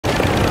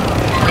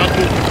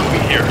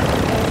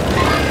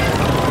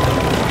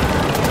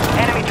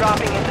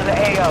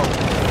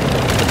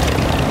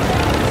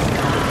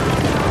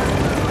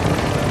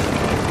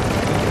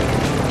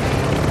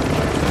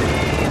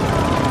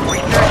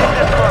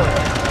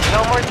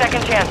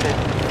second chances.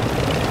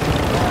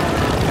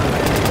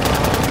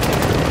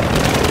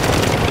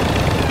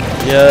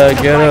 Yeah,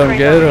 get him,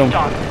 get him.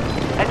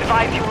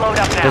 Advise you load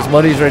up now. His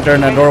buddy's right there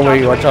in that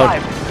doorway. Watch out.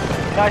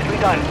 Nicely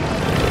done.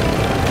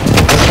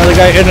 Another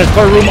guy in his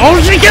courtroom. Oh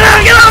shit! Get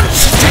out! Get out!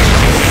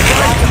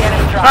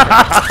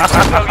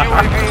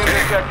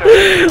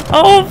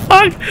 Oh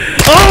fuck!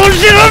 Oh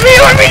shit! On me!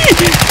 On me!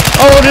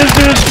 Oh, this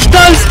dude's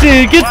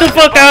dusty! Get the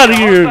fuck out of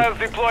here!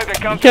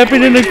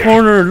 Camping in the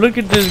corner. Look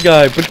at this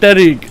guy.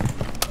 Pathetic.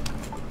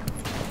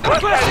 I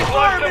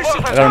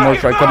got a mortar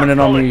strike coming in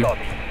on me.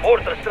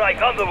 Mortar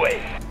strike on the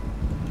way.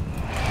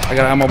 I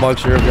got an ammo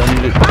box here if y'all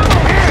need it.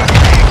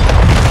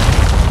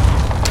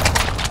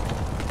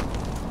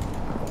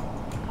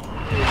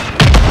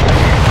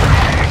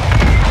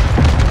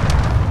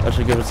 That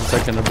should give us a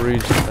second to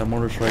breathe that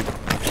mortar strike.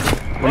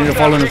 We need to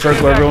fall in a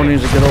circle. Everyone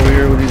needs to get over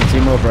here. We need to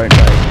team up right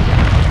now.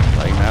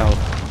 Like now.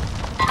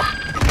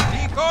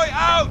 Decoy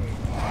out!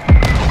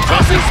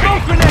 Tossing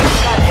smoke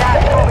grenades! Got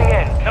gas moving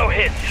in. No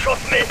hit. Shot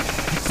missed.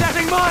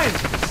 Setting mine!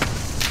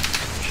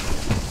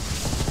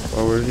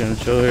 Oh, we're gonna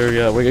chill here.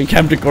 Yeah, we're gonna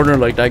camp the corner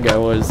like that guy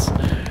was.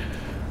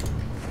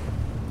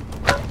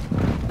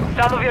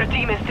 Some of your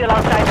team is still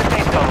outside the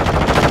safe zone.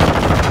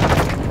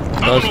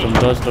 Dust him,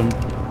 dust him.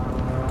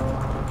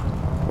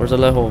 Where's the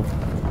level?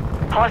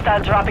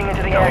 Hostile dropping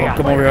into the area. Oh,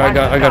 come over here. I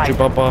got you,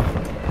 Papa.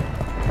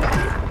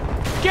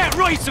 Get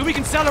right so we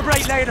can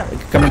celebrate later!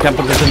 Come and camp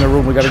with us in the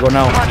room. We gotta go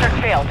now. Contract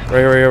failed. Right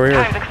here, right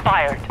here. Time's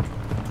expired.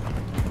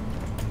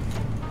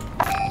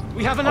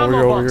 We have an Over ammo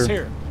here, box over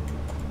here.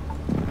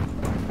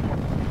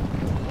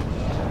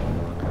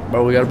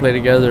 Bro, we gotta play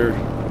together.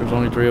 There's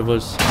only 3 of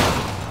us.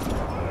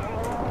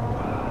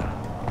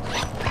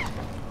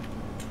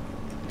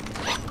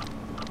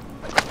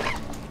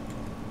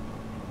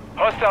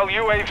 Hostile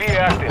UAV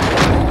active.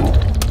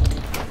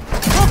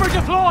 Cover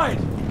deployed!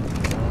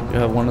 You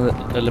have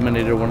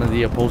eliminated one of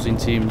the opposing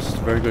teams.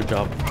 Very good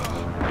job.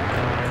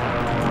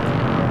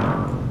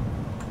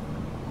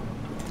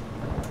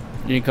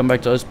 You need to come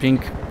back to us,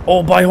 Pink.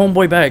 Oh, buy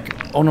homeboy back.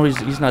 Oh no,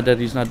 he's not dead.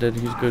 He's not dead.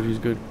 He's good. He's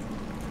good.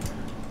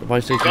 The buy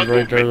station's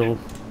right there though.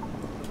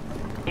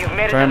 You've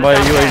made it Try and to buy a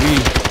the top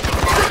UAV.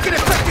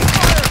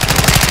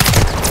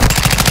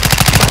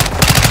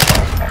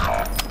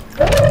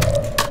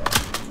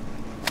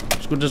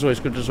 Scoot this way.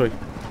 Scoot this way.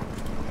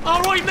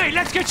 Alright mate,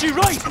 let's get you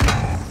right!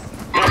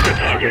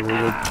 Okay, we're good.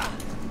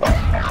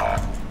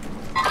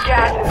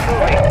 Gas is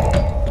moving.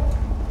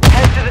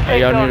 Head to the Hey,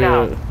 safe y'all zone need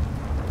now. to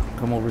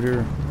come over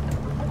here.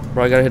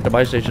 Bro, I gotta hit the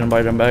buy station and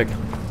buy them back.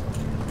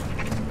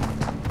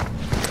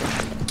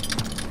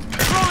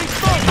 Throwing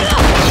smoke!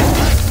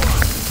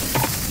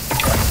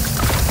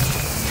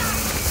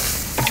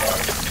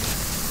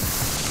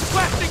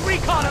 Requesting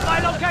recon at my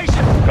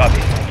location!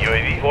 Copy.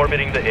 UAV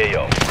orbiting the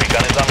AO.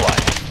 Recon is online.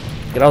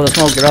 Get out of the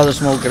smoke, get out of the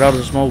smoke, get out of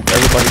the smoke.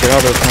 Everybody get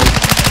out of the smoke.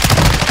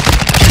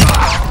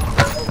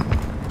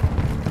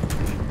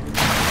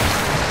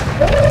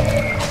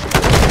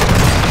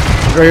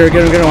 Right here,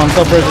 get him, I'm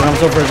self-pressing, I'm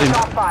self-pressing.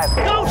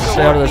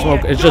 Stay out of the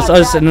smoke. It's just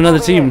us and another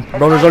team.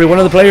 Bro, there's only one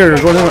other player.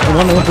 There's one other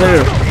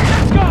player.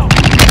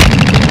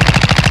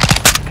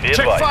 Be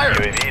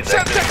advised, UAV is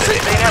active.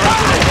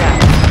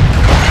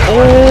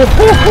 Oh,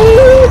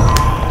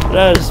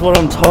 that's what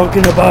I'm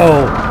talking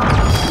about.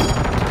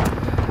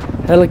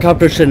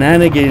 Helicopter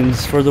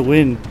shenanigans for the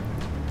win.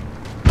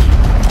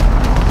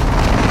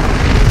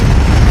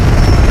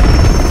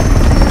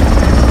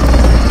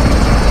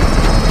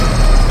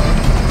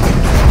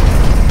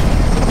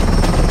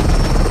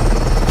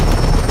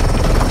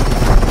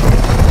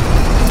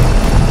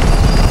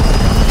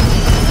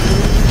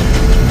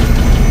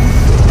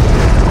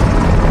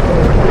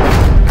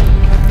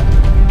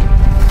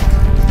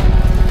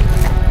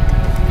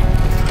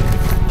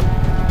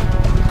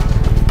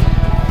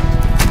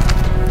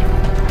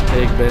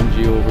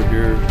 Benji over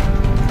here.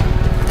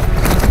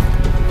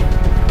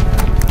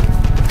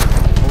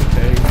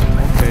 Okay,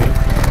 okay.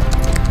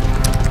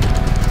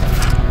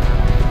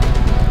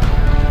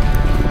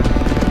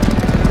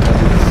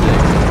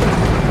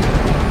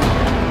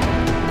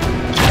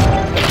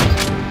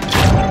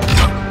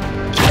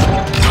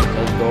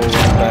 Let's go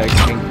run back,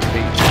 pink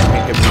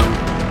and blue.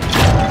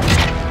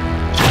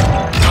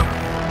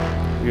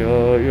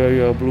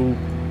 Yeah, blue.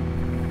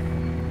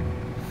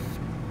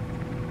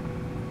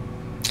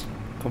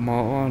 Come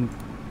on.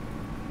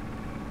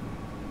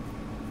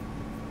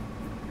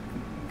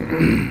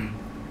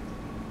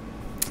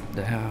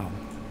 Damn.